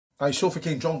Hi, Sofa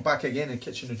King John back again in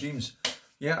Kitchen of Dreams.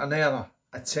 Yet another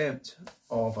attempt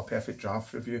of a perfect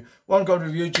draft review. What I'm going to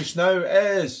review just now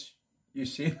is, you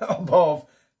see it above,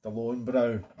 the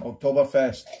Lowenbrau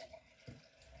Oktoberfest.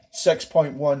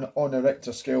 6.1 on the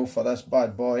Richter scale for this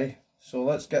bad boy. So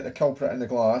let's get the culprit in the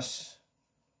glass.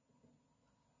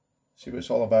 See what it's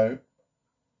all about.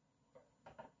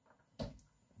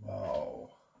 Wow.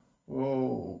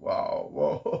 Whoa, wow,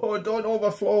 whoa, don't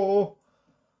overflow.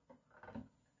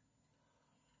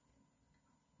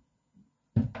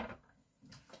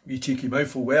 Wee cheeky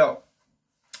mouthful. Well,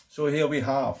 so here we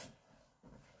have,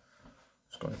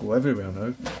 it's going to go everywhere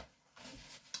now,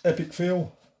 epic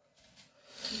fail.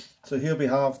 So here we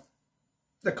have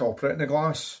the culprit in the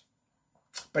glass,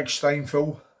 big stein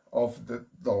full of the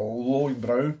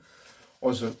Lowenbrau.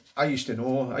 I used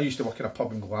to work in a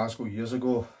pub in Glasgow years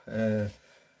ago,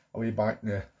 way back in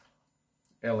the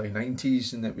early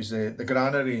 90s, and it was the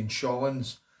granary in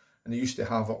Shawlands, and they used to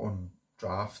have it on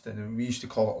draft, and we used to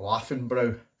call it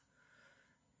Lowenbrau.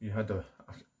 You had a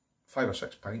 5 or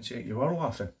 6 pints, you were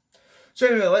laughing. So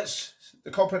anyway,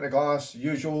 the culprit in the glass,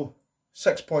 usual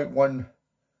 6.1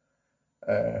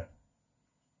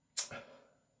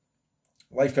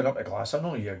 life going up the glass. I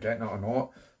know you're getting it or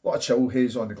not. A lot of chill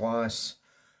haze on the glass.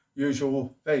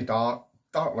 Usual, very dark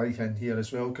light in here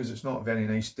as well because it's not a very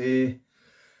nice day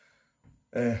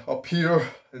up here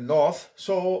in the north.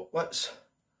 So what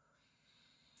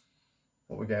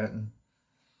we're getting.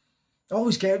 I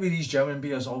always get with these German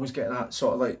beers, I always get that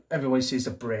sort of like, everybody says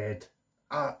the bread.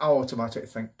 I automatically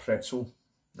think pretzel.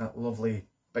 That lovely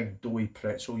big doughy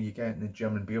pretzel you get in the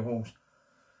German beer halls.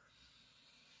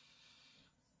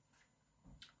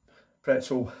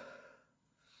 Pretzel.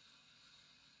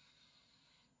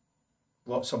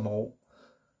 Lots of malt.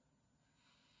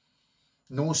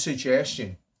 No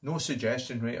suggestion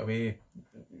right away.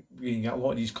 You get a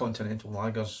lot of these continental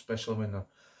lagers, especially when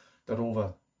they're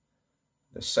over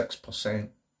the 6%,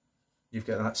 you've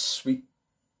got that sweet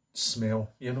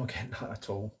smell. You're not getting that at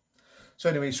all. So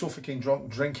anyway, Sofa King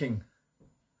drinking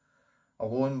a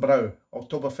Lowenbrau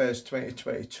Oktoberfest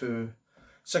 2022,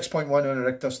 6.1 on the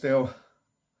Richter scale.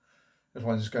 This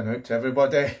one's going out to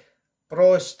everybody.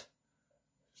 Prost!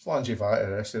 Slangy vat to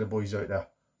the rest of the boys out there.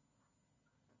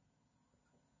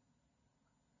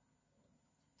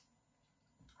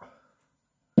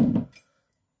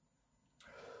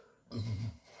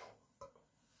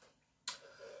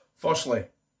 Firstly,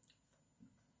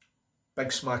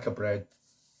 big smack of bread.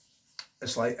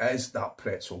 It's like, it is that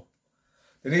pretzel.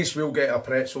 The nice we'll get a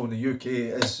pretzel in the UK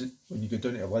is when you go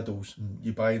down to Lidl's and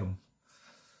you buy them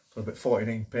for about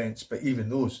 49 pence, but even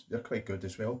those, they're quite good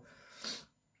as well.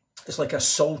 It's like a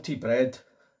salty bread.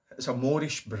 It's a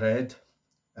Moorish bread.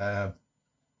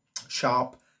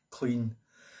 Sharp, clean,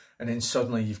 and then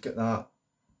suddenly you've got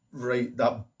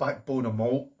that backbone of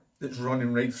malt that's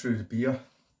running right through the beer.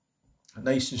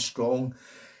 Nice and strong.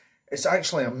 It's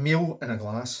actually a meal in a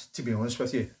glass, to be honest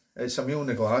with you. It's a meal in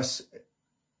a glass.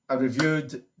 I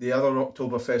reviewed the other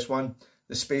Oktoberfest one,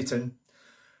 the Spaten,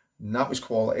 and that was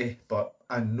quality, but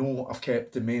I know I've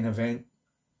kept the main event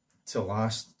to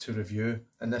last to review,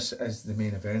 and this is the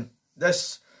main event.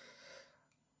 This,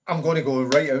 I'm going to go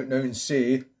right out now and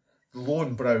say,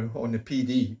 Lowenbrau on the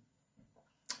PD,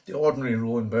 the ordinary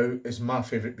Lowenbrau is my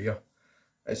favourite beer.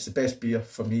 It's the best beer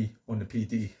for me on the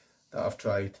PD that I've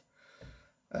tried.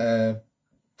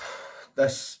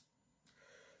 This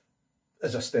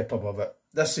is a step above it.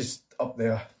 This is up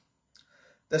there.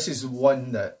 This is the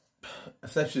one that,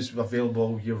 if this was available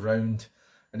all year round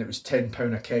and it was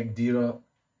 £10 a keg dearer,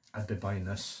 I'd be buying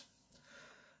this.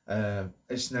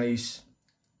 It's nice.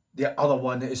 The other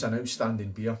one is an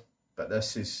outstanding beer, but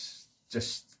this is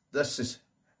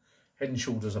head and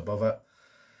shoulders above it.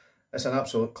 It's an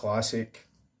absolute classic.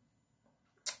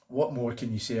 What more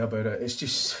can you say about it? It's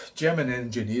just German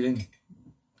engineering.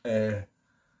 The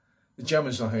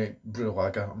Germans know how to brew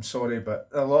lager. I'm sorry, but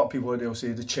a lot of people they'll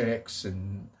say the Czechs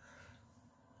and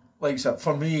like that.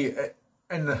 For me,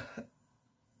 in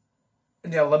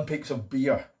the Olympics of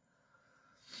beer,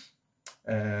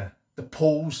 the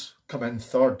Poles come in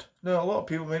third. Now a lot of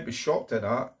people might be shocked at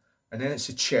that, and then it's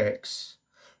the Czechs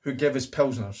who give us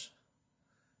pilsners.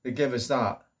 They give us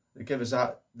that. They give us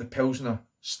that, the pilsner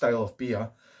style of beer.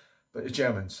 But the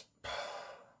Germans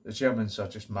are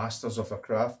just masters of their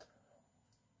craft.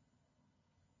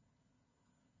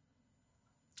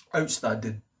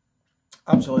 Outstanding.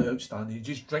 Absolutely outstanding. You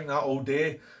just drink that all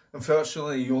day.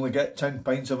 Unfortunately, you only get 10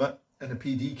 pints of it in a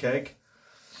PD keg.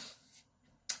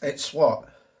 It's what?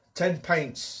 10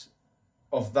 pints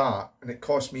of that, and it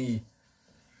cost me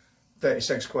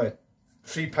 36 quid.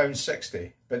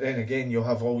 £3.60. But then again, you'll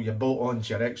have all your bolt-ons,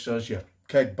 your extras, your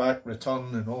keg back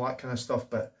return and all that kind of stuff.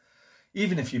 But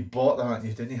even if you bought that and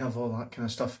you didn't have all that kind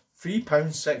of stuff,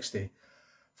 £3.60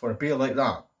 for a beer like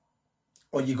that,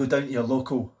 or you go down to your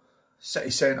local city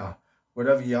centre,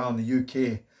 wherever you are in the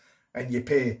UK, and you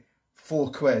pay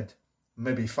 £4,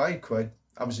 maybe £5.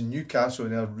 I was in Newcastle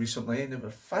there recently and it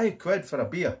was £5 for a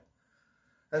beer.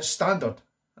 That's standard,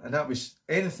 and that was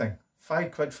anything,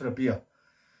 £5 for a beer.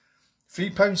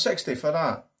 £3.60 for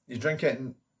that. You drink it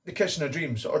in the kitchen of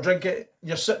dreams, or drink it in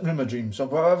your sitting room of dreams, or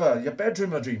whatever, your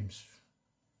bedroom of dreams,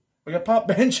 or your park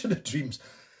bench of the dreams.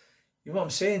 You know what I'm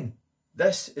saying?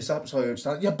 This is absolutely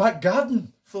outstanding. Your back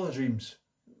garden full of dreams.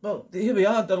 Well, here we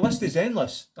are. The list is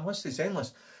endless. The list is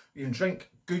endless. You can drink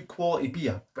good quality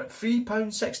beer, but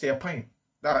 £3.60 a pint.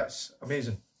 That's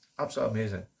amazing. Absolutely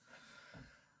amazing.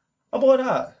 I bought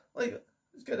that. Like,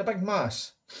 let's get a big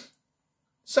mass.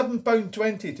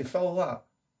 £7.20 to fill that.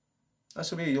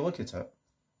 That's the way you look at it.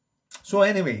 So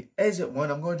anyway, is it one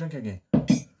I'm going to drink again?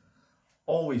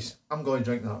 Always, I'm going to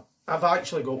drink that. I've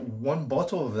actually got one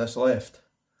bottle of this left.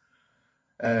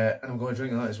 And I'm going to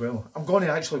drink that as well. I'm going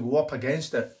to actually go up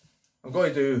against it. I'm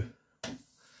going to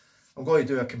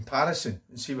do a comparison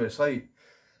and see what it's like.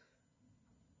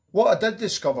 What I did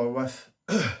discover with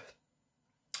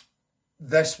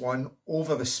this one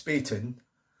over the Spaten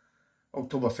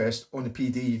Oktoberfest on the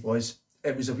PD was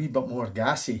it was a wee bit more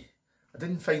gassy. I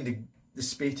didn't find the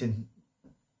Spaten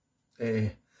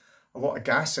a lot of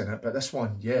gas in it, but this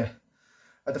one, yeah.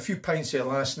 I had a few pints here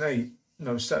last night and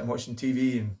I was sitting watching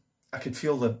TV and I could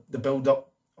feel the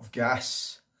build-up of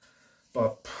gas,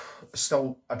 but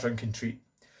still a drinking treat.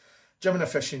 German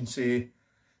efficiency,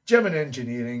 German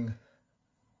engineering,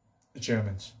 the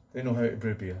Germans, they know how to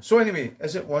brew beer. So anyway,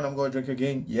 is it one I'm going to drink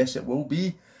again? Yes, it will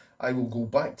be. I will go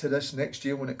back to this next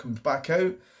year when it comes back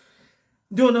out,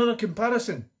 do another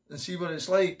comparison and see what it's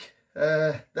like.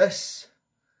 This.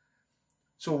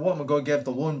 So what am I going to give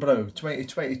the Lowenbrau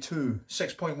 2022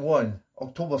 6.1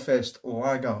 Oktoberfest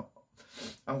Lager?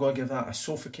 I'm going to give that a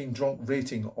Sofa King drunk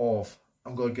rating of,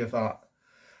 I'm going to give that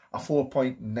a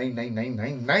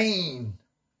 4.99999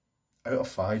 out of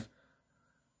 5.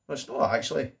 No, it's not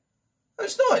actually.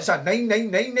 It's not, it's a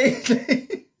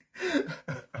 9999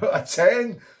 out of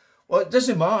 10. Well, it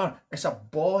doesn't matter. It's a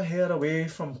ball hair away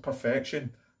from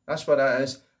perfection. That's what it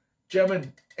is.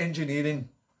 German engineering.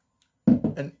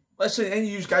 And listen,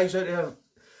 any of you guys out there,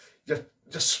 you're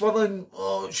just swirling,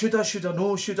 oh, should I,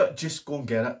 no, should I? Just go and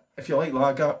get it. If you like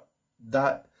lager,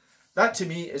 that to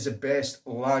me is the best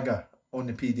lager on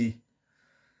the PD.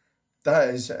 That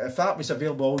is, if that was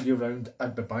available all year round,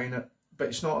 I'd be buying it. But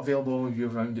it's not available all year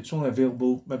round. It's only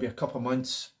available maybe a couple of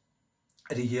months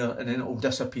of the year and then it'll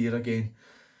disappear again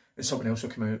and something else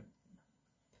will come out.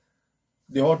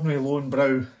 The ordinary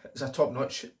Lowenbrau is a top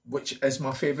notch, which is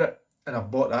my favourite, and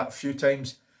I've bought that a few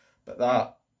times, but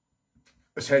that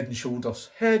is head and shoulders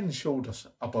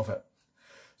above it.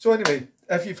 So anyway,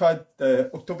 if you've had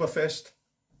the Oktoberfest,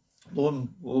 Lowenbrau,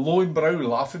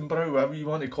 Laufenbrau, whatever you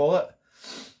want to call it,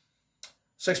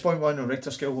 6.1 on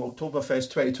Richter scale, Oktoberfest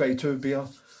 2022 beer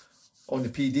on the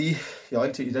PD. You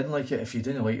liked it, you didn't like it. If you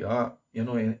didn't like that, you're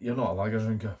not a lager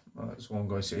drinker. That's what I'm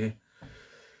going to say.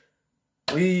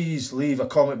 Please leave a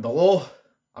comment below.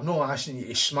 I'm not asking you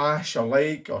to smash or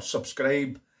like or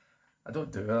subscribe. I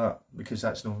don't do that because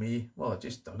that's not me. Well, I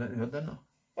just done it, didn't I?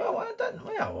 Well, I didn't.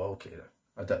 Well, okay,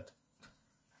 I did.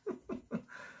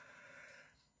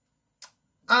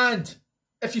 And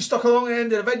if you stuck along the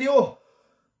end of the video,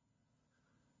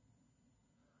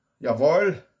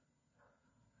 jawohl,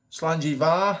 Slangy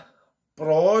Va,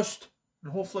 Prost,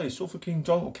 and hopefully Sofa King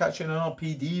Drunk will catch you in another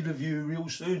PD review real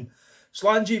soon.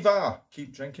 Slangy Va,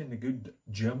 keep drinking the good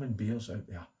German beers out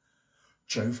there.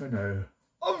 Ciao for now.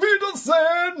 Auf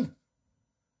Wiedersehen!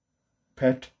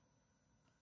 Pet.